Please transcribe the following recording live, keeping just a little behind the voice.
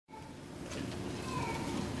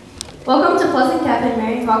Welcome to Pleasant Gap and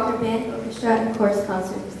Marion Walker Band, Orchestra, and Chorus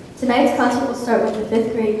Concert. Tonight's concert will start with the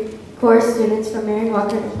 5th grade chorus students from Marion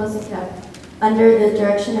Walker and Pleasant Gap under the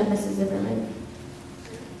direction of Mrs. Zimmerman.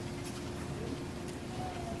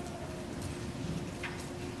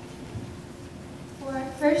 For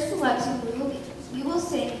our first selection, we will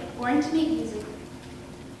sing Born to Make Music,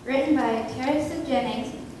 written by Teresa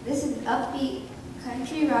Jennings. This is an upbeat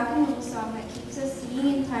country rock and roll song that keeps us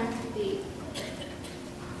singing in time to the beat.